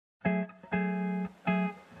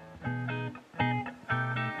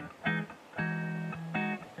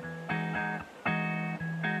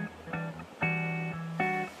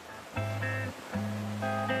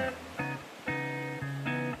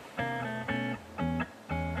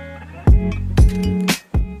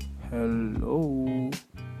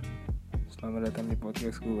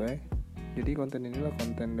podcast gue. Jadi konten inilah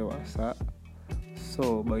konten dewasa.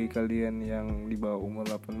 So, bagi kalian yang di bawah umur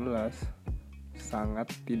 18 sangat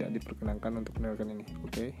tidak diperkenankan untuk mendengarkan ini,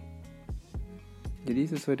 oke? Jadi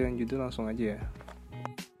sesuai dengan judul langsung aja ya.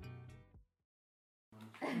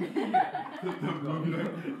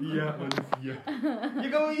 Iya manusia. Ya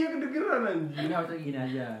kamu iya kedengeran anjing. Ini harusnya gini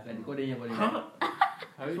aja, kan kodenya.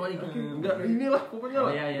 Soal itu enggak inilah pokoknya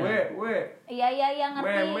lah. Iya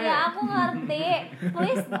ngerti. Ya aku ngerti.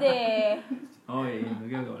 Please deh. Oh iya,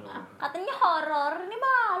 enggak. Katanya horor, ini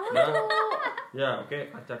malu tuh. Ya, oke,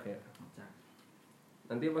 acak ya.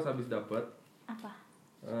 Nanti pas habis dapat Apa?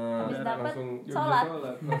 Habis dapat langsung sholat.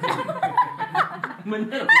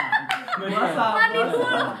 Bener.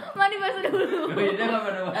 Mandi basuh dulu. Beda enggak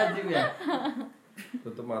pada wajib ya.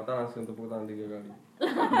 tutup mata langsung tepuk tangan 3 kali.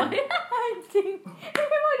 Anjing.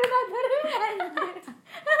 Ini mau ditatarin anjing.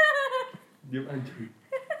 Diam anjing.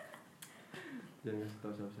 Jangan kasih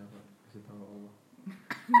tahu siapa-siapa, kasih tahu Allah.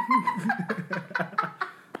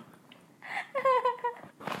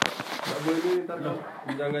 Gak boleh ini ntar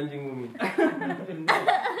jangan anjing bumi.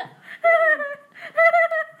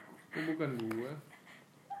 Itu bukan gue.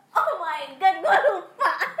 Oh my god, gue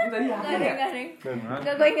lupa. Ini tadi apa ya?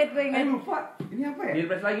 Enggak, gue inget. Lupa. Ini apa ya?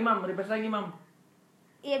 Refresh lagi, Mam.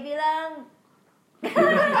 Iya bilang.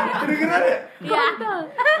 Kedengeran ya? Iya.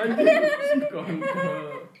 Anjing.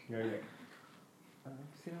 Kontol. Enggak. Apa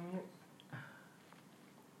sih namanya?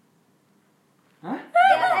 Hah?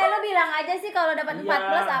 Ya, lo bilang aja sih kalau dapat 4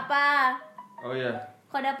 plus apa? Oh iya.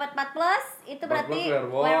 Kalau dapat 4 plus itu 4 berarti plus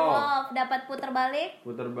werewolf. Dapat puter balik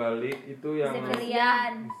Putar balik itu yang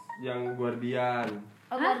civilian. guardian.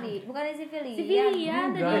 Oh, bukan civilian.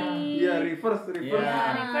 Civilian tadi. Iya, reverse.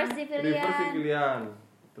 Ya, reverse civilian.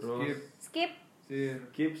 Terus Skip.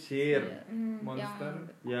 Skip Sheer. Monster.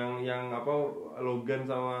 Yang apa Logan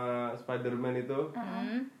sama Spider-Man itu.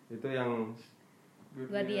 Itu yang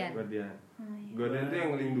Guardian. Guardian itu yang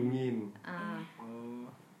ngelindungin. Oh.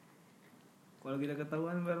 Kalau kita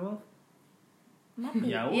ketahuan werewolf,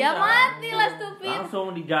 Mati. Ya Mati lah stupid.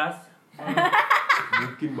 Langsung digas.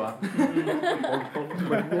 Mungkin banget.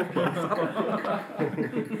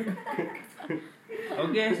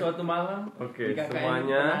 Oke, suatu malam. Oke, di KKN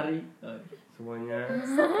semuanya. Penari. Semuanya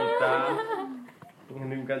kita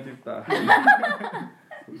mengheningkan cipta.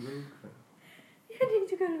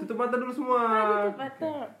 Tutup mata dulu semua.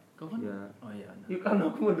 Kau kan? Ya. Oh iya. Ya kan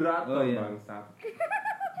aku moderator Oh, iya. bangsat.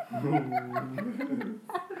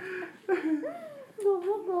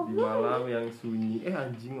 Di malam yang sunyi.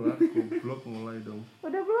 Anjing lah, goblok mulai dong.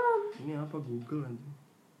 Udah belum? Ini apa Google anjing?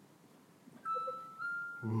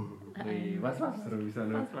 Wih, mas. Seru bisa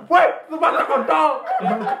nih. Woi, lu mata kontol.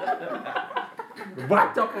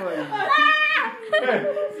 Bacok lo ini.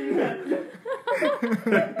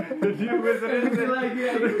 Jadi gue serius lagi.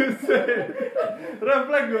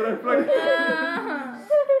 Refleks.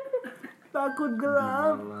 takut Di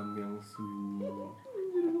gelap. malam yang sunyi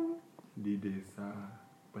di Desa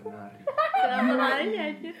Penari. Kenapa lari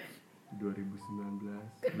aja? 2019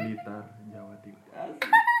 Blitar, Jawa Timur.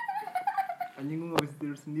 Anjing gue gak bisa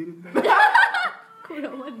tidur sendiri tuh.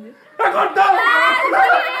 Udah mandi. Kontol!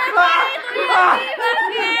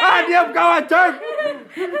 Diam kawan coy.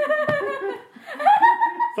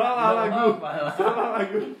 Salah lagu.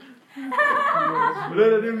 Udah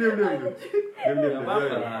diam.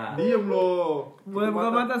 Diam lo. Boleh buka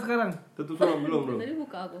mata sekarang? Tutup sama belum. Tadi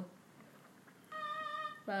buka aku.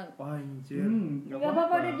 Bang. Wah anjir. Gak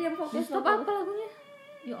apa-apa, udah diam fokus. Gak apa-apa lagunya.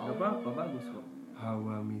 Ya Gak Allah. apa-apa, bagus kok.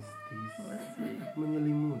 Hawa mistis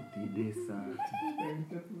menyelimuti desa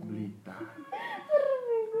Blitar.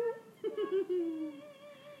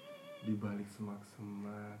 Di balik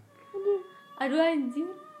semak-semak Aduh anjing.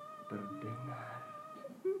 terdengar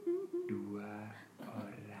 2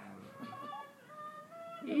 orang.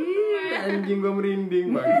 Anjing gua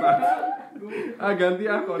merinding bangsat. Ganti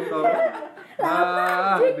kontol.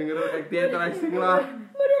 Denger acting lah.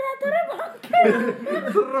 Moderatornya bangke.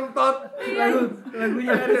 Serem tot.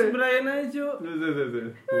 Lagunya Aris Brian aja cu.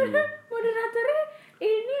 Moderatornya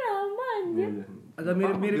ini lama anjir. Agak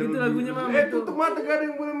mirip-mirip itu lagunya Mam. Tutup mata gak ada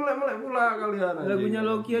yang boleh melek-melek pula kalian. Lagunya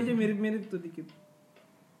Loki aja mirip-mirip tuh dikit.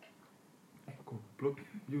 Goblok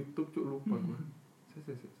YouTube cuk lupa gua.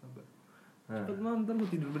 Sabar. Cepet Mam, ntar gue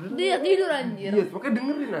tidur beneran. Dia tidur anjir. Iya, pokoknya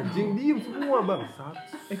dengerin anjing, diem semua bangsat.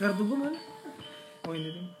 Kartu gue mana? Oh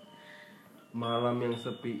ini nih. Malam yang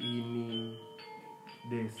sepi ini,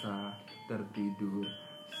 desa tertidur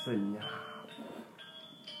senyap.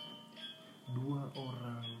 2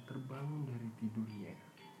 orang terbangun dari tidurnya,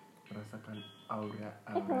 merasakan Kalau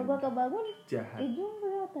aura gua kebangun jahat hidung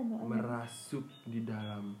kelihatan loh. merasuk di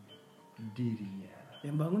dalam dirinya.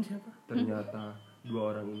 Yang bangun siapa? Ternyata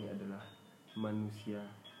dua orang ini adalah manusia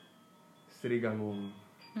serigangung.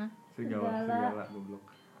 Hah? Serigala goblok.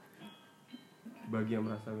 Bagi yang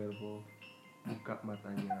merasa werewolf, buka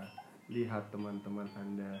matanya, lihat teman-teman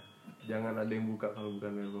Anda. Jangan ada yang buka kalau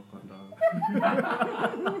bukan werewolf kontol.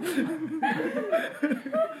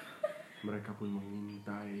 Mereka pun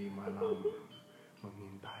mengintai malam,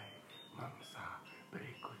 mengintai mangsa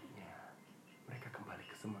berikutnya. Mereka kembali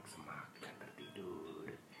ke semak-semak dan tertidur.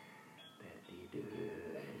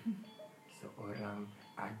 Seorang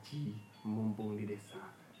Aji mumpung di desa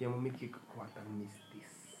yang memiliki kekuatan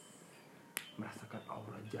mistis, merasakan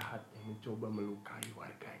aura jahat yang mencoba melukai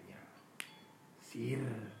warganya. Sihir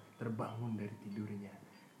terbangun dari tidurnya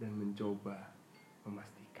dan mencoba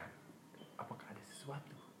memastikan apakah ada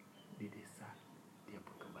sesuatu di desa. Dia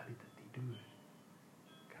pun kembali tertidur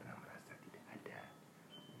karena merasa tidak ada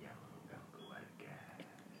yang mengganggu warga.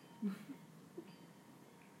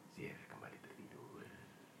 Sihir kembali tertidur.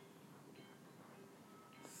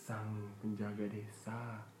 Sang penjaga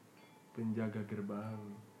desa, penjaga gerbang,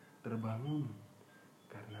 terbangun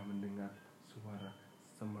karena mendengar suara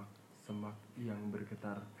semak-semak yang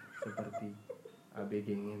bergetar seperti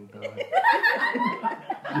ABG ngentot.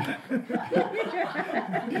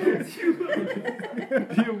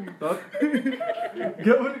 Diem tot.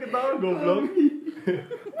 Gak boleh ketawa goblok.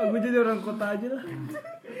 Aku jadi orang kota aja lah.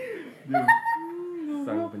 Diem.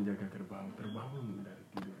 Sang penjaga gerbang terbangun dari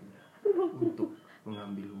tidurnya untuk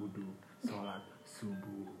mengambil wudhu sholat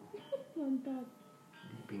subuh. Mantap.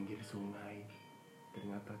 Di pinggir sungai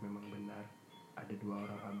ternyata memang benar ada dua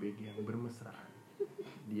orang ABG yang bermesraan.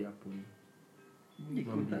 Dia pun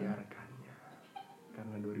membiarkannya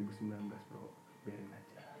karena 2019 bro, biarin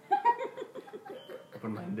aja.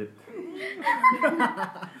 Open minded.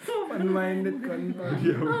 Open minded kontol.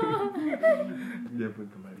 Dia pun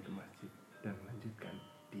kembali ke masjid dan melanjutkan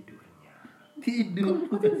tidurnya. Tidur.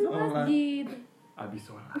 Sholat. Masjid. Abis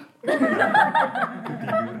sholat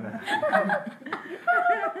ketiduran.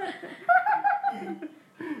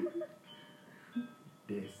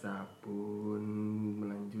 Desa pun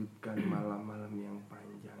melanjutkan malam-malam yang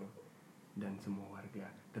panjang dan semua warga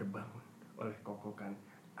terbangun oleh kokokan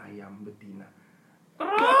ayam betina.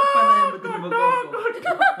 Mana yang betul berkokok?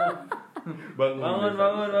 Bangun.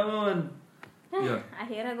 Bangun. Ya,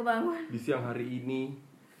 Akhirnya gue bangun. di siang hari ini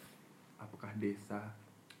apakah desa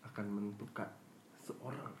akan menentukan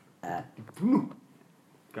seorang dibunuh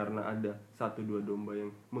karena ada 1-2 domba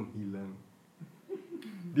yang menghilang?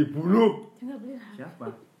 Dibunuh. Siapa?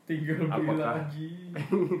 Tinggal Apakah- lagi.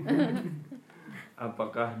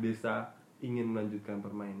 Apakah desa ingin melanjutkan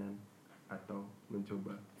permainan atau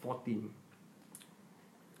mencoba voting?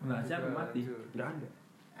 Nah, siapa mati? Nggak ada.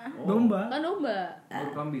 Domba. Kan domba. Baru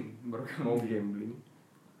kambing. Mau gambling?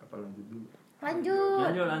 Apa lanjut dulu? Lanjut.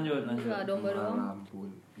 Lanjut. Enggak, domba doang. Malam pun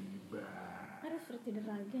tiba. Harus tidur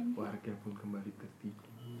lagi anjing. Warga pun kembali tertidur.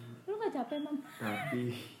 Lu gak capek, Mam?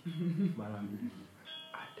 Tapi malam ini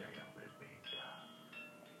ada yang berbeda.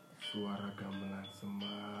 Suara gamelan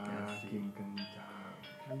semakin kencang.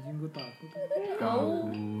 Anjing gue takut.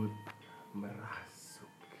 Kabut merasuk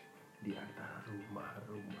di antara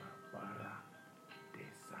rumah-rumah para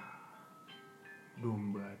desa.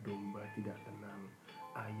 Domba-domba tidak tenang.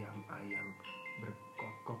 Ayam-ayam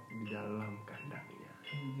berkokok di dalam kandangnya.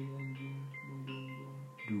 Anjing.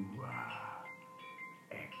 2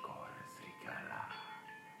 ekor serigala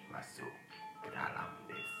masuk ke dalam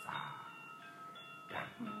desa dan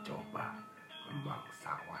mencoba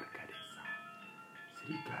memangsa warga desa.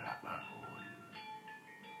 Serigala bangun.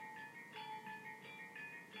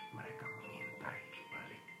 Mereka mengintai di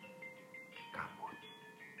balik kabut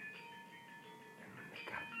dan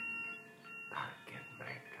mendekati target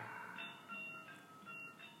mereka.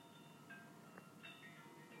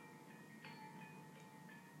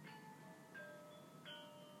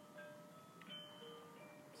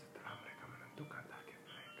 Setelah mereka menentukan target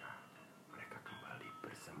mereka, mereka kembali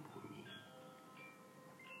bersembunyi.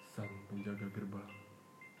 Sang penjaga gerbang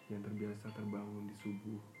yang terbiasa terbangun di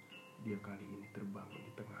subuh, dia kali ini terbangun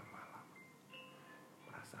di tengah malam,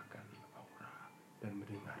 merasakan aura dan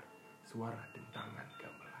mendengar suara dentangan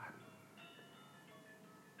gamelan.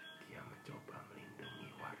 Dia mencoba melindungi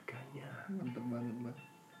warganya Mantep banget, Mbak.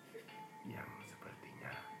 yang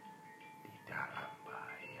sepertinya di dalam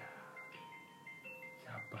bahaya.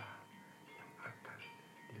 Siapa yang akan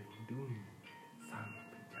dilindungi sang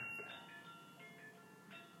penjaga?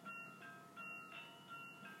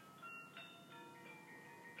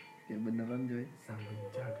 Ya beneran, Joy. Sang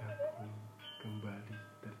penjaga pun kembali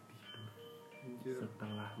tertidur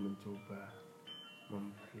setelah mencoba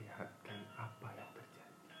memperlihatkan apa yang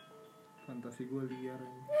terjadi. Fantasi gue liar.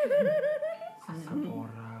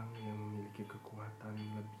 Seseorang yang memiliki kekuatan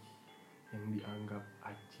lebih yang dianggap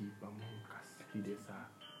aji pamungkas di desa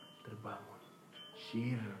terbangun.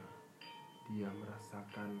 Dia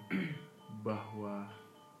merasakan bahwa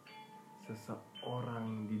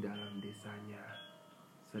seseorang di dalam desanya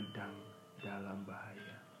sedang dalam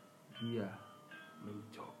bahaya. Dia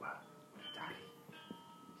mencoba mencari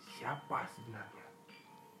siapa sebenarnya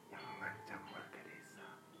yang mengancam warga desa.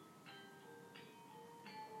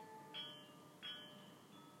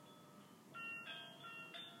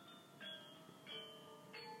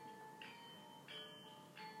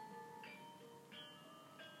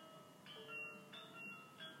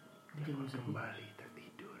 Dia kembali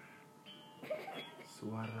tertidur.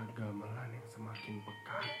 Suara gamelan yang semakin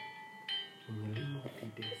pekat menyelimuti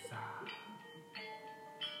desa.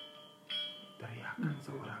 Teriakan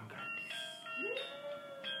seorang gadis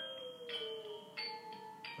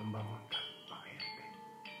membangunkan Pak RT,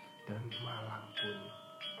 dan malam pun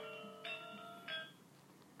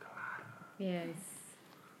kelar. Yes.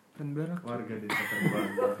 Dan berak. Warga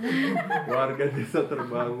desa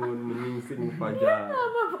terbangun menyingsing fajar.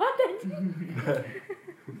 Dan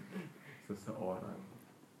seseorang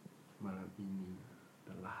malam ini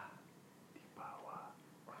telah dibawa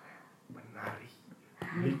oleh penari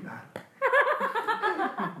gitar.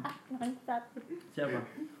 Bangsat. Siapa?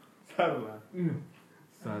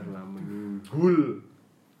 Sarla menunggul.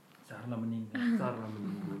 Sarla meninggal.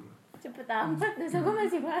 Cepet amat, dosa gue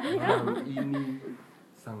masih banyak. Malam ini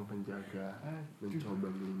sang penjaga mencoba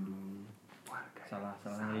melindungi warga. Salah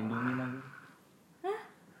ngelindungin aku.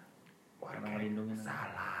 Warga Salah ngelindungin aku.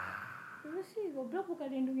 salah. Lu sih goblok, bukan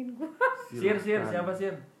lindungin gue. Sir, siapa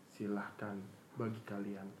Sir? Silahkan bagi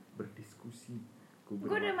kalian berdiskusi. Gue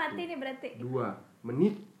udah mati nih berarti. 2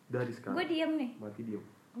 menit dari sekarang. Gue diem nih. Mati diam.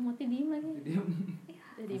 Mati diem lagi. Udah diem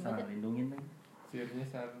Salah aja. ngelindungin lagi. Sirnya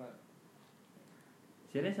Sarla.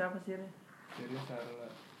 Sirnya siapa Sirnya? Sirnya Sarla.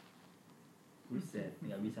 Buset,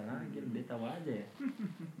 nggak bisa lagi, dia tahu aja ya.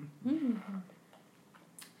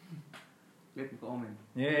 Lihat ke Omen.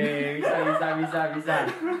 Yeay, bisa.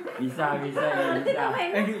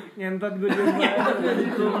 Ngentot gue juga.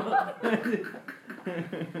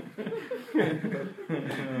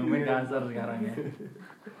 Main kasar sekarang ya.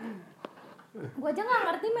 Gue aja gak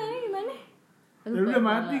ngerti mainnya gimana. Ya udah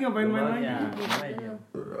mati ngapain main lagi? Ya, Tadi yang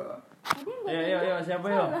gue Yo, siapa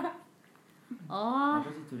yo? Oh, Aku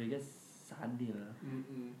sih curiga Sadil.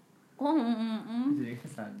 kok Curiga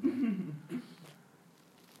Sadil.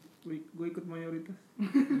 Gue ikut mayoritas.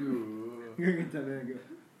 Gak kecanda gue.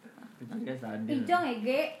 Curiga Sadil. Ijong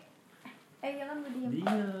Ege. Jangan gue diem.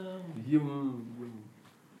 Diem.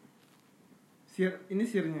 Sir, ini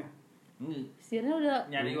sirnya. sirnya udah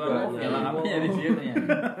Nyari Enggak, werewolf ya, nyari apa nyari sirnya?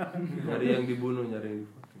 Nyari yang dibunuh, nyari yang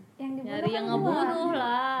difoting. Yang dibunuh nyari yang kan gua. ngebunuh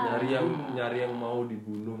lah. Nyari yang mau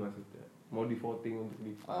dibunuh maksudnya. Mau di voting untuk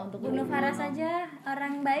di. Oh, untuk Bunuh Farah saja.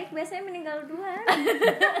 Orang baik biasanya meninggal duluan.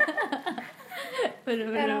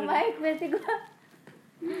 Bener-bener. Orang baik berarti gue.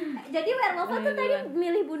 Jadi werewolf tuh tadi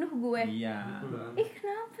milih bunuh gue. Iya. Ih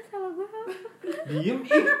kenapa sama gue? Diem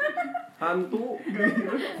ih. Hantu.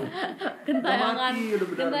 Gentayangan. Mati, udah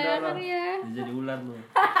berdarah-darah. Gentayangan ya. Dia jadi ular lu.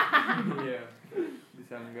 Iya.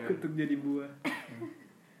 Disangga. Kutuk jadi buah.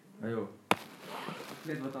 Ayo,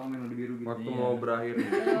 Lihat foto Omen udah biru gitu. waktu Iya. mau berakhir.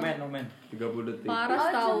 Omen. 30 detik. Paras Oh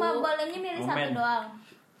tahu. cuma bolehnya milih Momen. satu doang.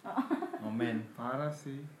 Omen. Parah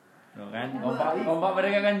sih. Tuh kan, kompak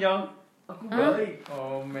mereka kan, Jong. Aku baik.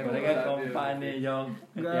 Komen. Mereka kompak nih, Jong.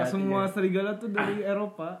 Gak semua serigala tuh dari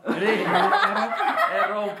Eropa. Dari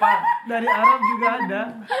Eropa. Dari Arab juga ada.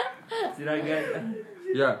 Siragan.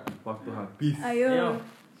 Ya, waktu habis. Ayo.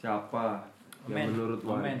 Siapa yang Omen. menurut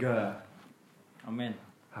Omen. warga Amen.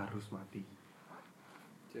 harus mati?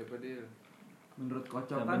 Siapa dia? Menurut Siapa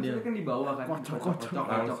kocokan dia? sih kan di bawah kan. Kocok.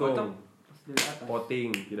 Langsung Terus dari atas. voting,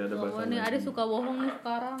 tidak ada Oh, basa nih basi. ada suka bohong nih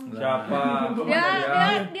sekarang. Siapa?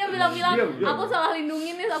 Dia bilang-bilang Diam. aku salah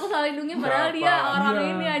lindungin nih, aku salah lindungin padahal Siapa? dia orang Iya.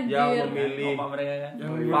 ini Yang anjir. memilih Kompak mereka kan.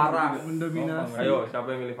 Yang Parah. mendominasi. Ayo, siapa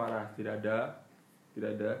yang milih Farah? Tidak ada. Tidak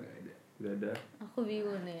ada. Aku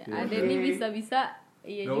bingung nih. Iya. Ada nih bisa-bisa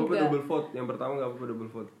iya Gak apa-apa juga. double vote. Yang pertama gak apa-apa double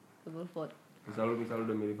vote. Double vote. Misal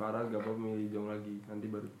udah milih Farah, gak apa-apa milih Jong lagi. Nanti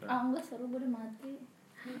baru kita. Enggak seru gue udah mati.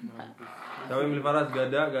 Siapa yang milih Farah?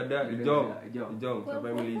 Gak ada. Ijong. Ijong. Siapa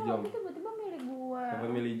yang milih Ijong? Tiba-tiba milih gue. Siapa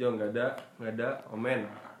yang milih Ijong? Gak ada. Omen.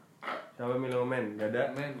 Siapa yang milih Omen? Gak ada.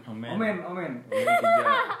 Omen. Omen. Omen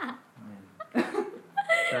 3.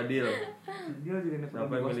 Sadil. Dia juga nih.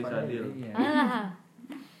 Siapa yang milih Sadil? Iya. Ah,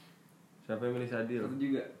 Siapa yang milih Sadil? Satu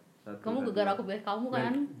juga. Satu. kamu Sadil. gegar aku biar kamu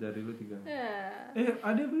kan. Men, dari lu 3. Ya.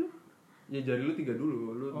 Ada belum? Ya jari lu 3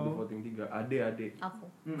 dulu, lu di voting 3. Ade. Aku.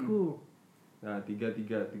 Aku. Nah, 3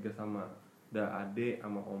 sama. Dah Ade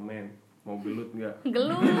sama Omen. Mau gelut enggak?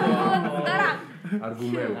 Gelut sekarang.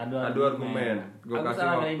 Argumen. Adu argumen. Gua Aku kasih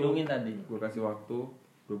salah waktu. ngelindungin tadi. Gua kasih waktu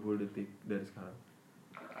 20 detik dari sekarang.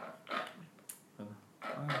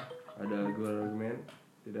 Ada argumen?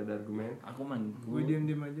 Tidak ada argumen? Aku mah Gue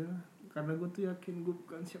diam-diam aja lah. Karena gue tuh yakin gue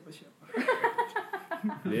bukan siapa-siapa.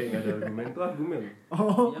 Dia enggak ada argumen tuh argumen. Ya,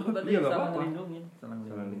 aku tadi Iya, nggak salah apa-apa. ngelindungin. Salah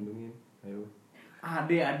lindungin. Ayo.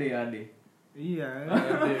 Ade. Iya.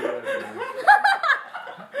 Ade.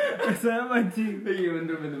 Saya mancing. Iya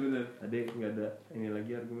bener. Ade enggak ada ini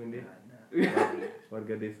lagi argumen dia.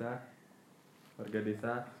 Warga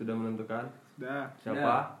desa sudah menentukan Dah.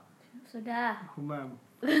 siapa? Sudah. Humam.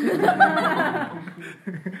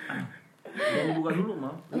 Mau buka dulu,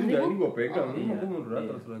 Mam. Enggak, ini gua pegang. Oh, Ini iya. gua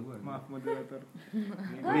moderator setelah gua. Maaf moderator.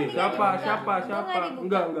 Nih, siapa? Gua nggak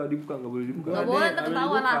dibuka. Enggak dibuka, enggak boleh dibuka. Nggak boleh, ntar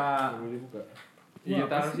ketahuan lah. Enggak boleh dibuka. Iya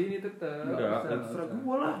taruh sini tetep. Enggak, terserah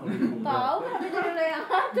gua lah. Tahu ada jadi lo yang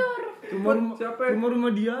ngatur. Siapa?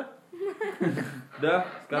 Rumah dia. Dah,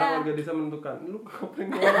 sekarang Dah. warga desa menentukan. Lu ngapain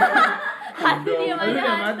ngomong? Hati dia Aduh, udah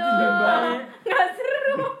mati, hantu. udah baik. Nggak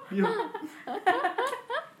seru.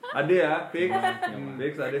 Ade ya, fix.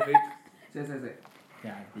 Fix, Ade fix. Saya.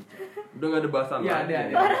 Ya, hati. Udah enggak ada bahasan. Iya, lagi.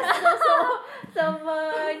 ada. Sama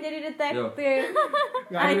jadi detektif.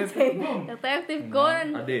 Nggak ada. Anjing. Detektif Gon.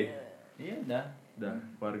 Ade. Iya, dah. Dan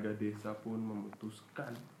warga desa pun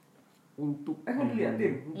memutuskan untuk Mau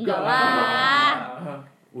diliatin? Enggak lah.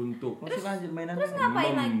 untuk Masih lanjut mainan. Terus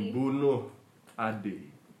ngapain lagi? membunuh Ade.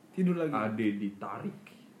 Tidur lagi. Ade ditarik,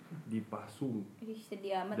 dipasung Ih,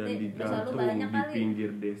 sedih amat dan deh. Dosa lu digantung banyak di kali. pinggir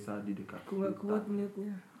desa di dekat Aku nggak kuat hutan.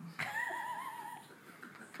 melihatnya.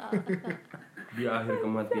 Di akhir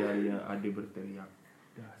kematiannya Ade berteriak,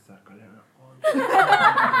 dasar kalian anak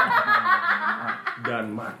dan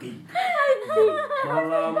mati.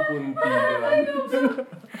 Malam pun tiba.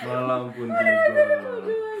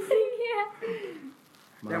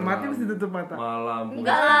 Yang mati mesti tutup mata. Malam pun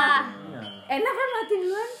Enggak lah. tiba. Enak kan mati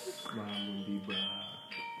duluan. Malam pun tiba.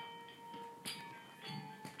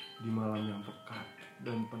 Di malam yang pekat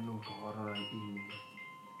dan penuh kehororan ini,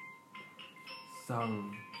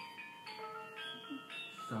 sang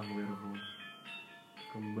werewolf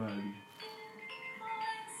kembali.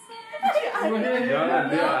 Jangan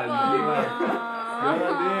dia anjing.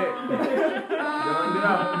 Jangan dia.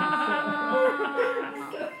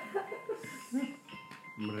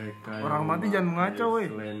 Mereka Orang yang mati jangan memakai ngaco, weh.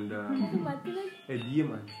 selendang. Mati lagi.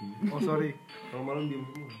 Diem anjing. Oh sorry. Kalau malam diem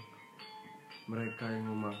semua. Mereka yang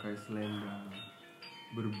memakai selendang,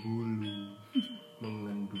 berbulu,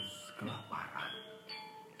 mengendus kelaparan.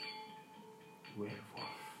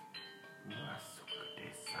 Werewolf masuk ke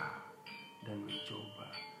desa dan mencoba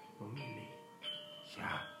memilih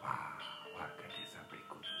siapa warga desa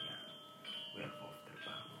berikutnya. Werewolf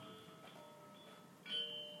terbangun.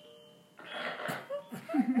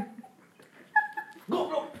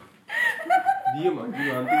 Goblok. Diem anjing,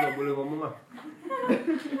 hantu gak boleh ngomong ah.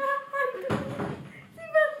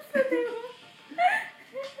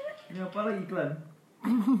 Ini apa lagi iklan?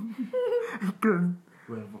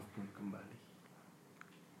 Werewolf pun kembali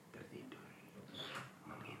tertidur,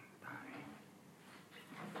 mengintai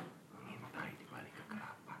di balik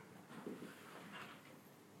kegelapan.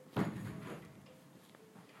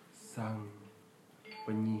 Sang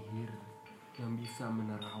penyihir yang bisa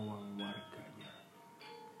menerawang warganya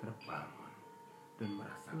terbangun dan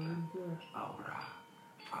merasakan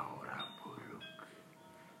aura buruk.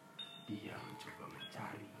 Dia mencoba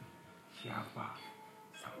mencari siapa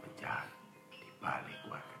sang penjahat di balik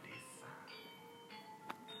warga desa.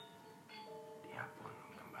 Dia pun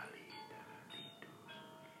kembali tertidur.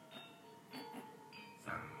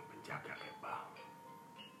 Sang penjaga gerbang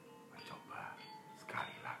mencoba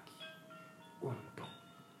sekali lagi untuk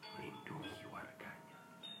melindungi warganya.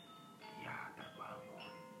 Dia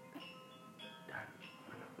terbangun dan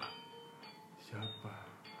menebak siapa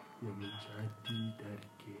yang menjadi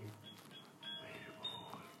target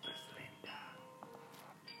werewolf berselendang.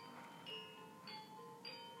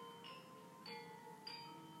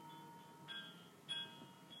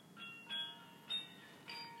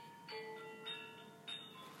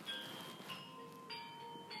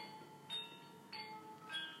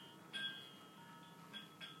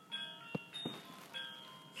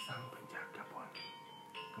 Sang penjaga pun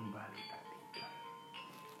kembali tertinggal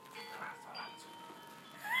setelah sholat subuh.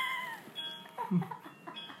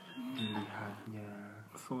 Melihatnya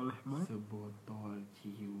Soleh banget. sebotol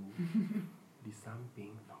Ji-eun di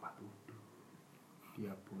samping tempat wudhu.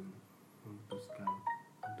 Dia pun memutuskan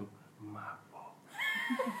untuk mabok.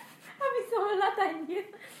 Habis sholat anjir.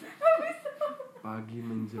 Pagi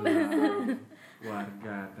menjelang,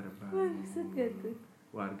 warga terbangun. Maksud gak tuh?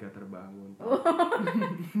 Warga terbangun.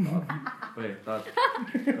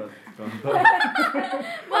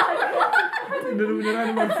 Bener-beneran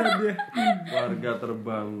maksud dia. Warga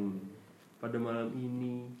terbangun. Pada malam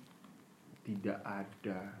ini tidak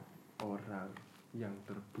ada orang yang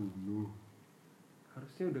terbunuh.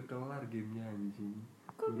 Harusnya udah kelar gamenya anjing.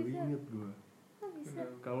 Kok Baru bisa? inget gua. Kok bisa?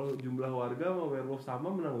 Kalau jumlah warga sama werewolf sama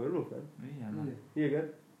menang werewolf kan? Iya lah. Iya kan?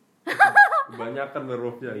 Kebanyakan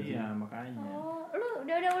werewolfnya anjing. Iya makanya. Oh, lu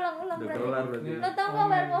udah ulang Udah berarti. kelar berarti. Lo tau gak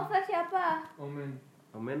werewolfnya siapa? Omen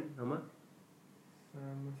Amen sama?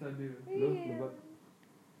 sama Sadil. Lu Iya. nebak?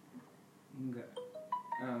 Enggak.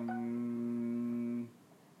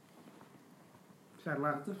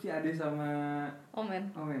 Sherlock tuh si Ade sama Omen.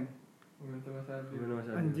 Omen. Omen sama Sadil. Amen sama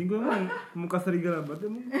Sadil. Anjing gue emang muka serigala banget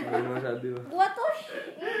emang. Amen sama Sadil. Gua tuh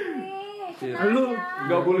ini Iya. kenanya. Lu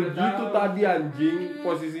Gak boleh gitu tadi anjing.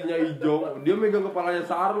 Posisinya hijau. Dia megang kepalanya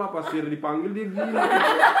Sarla pas Sir dipanggil dia gini.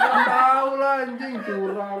 Gak tau lah anjing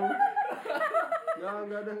curang. Gak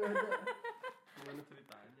ada. Gimana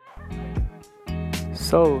ceritanya?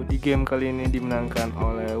 So, di game kali ini dimenangkan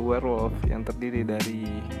oleh Werewolf yang terdiri dari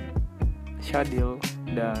Shadil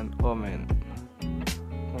dan Omen.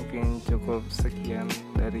 Mungkin cukup sekian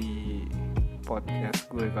dari podcast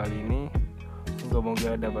gue kali ini.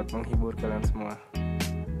 Moga-moga dapat menghibur kalian semua.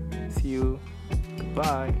 See you.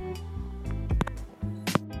 Goodbye.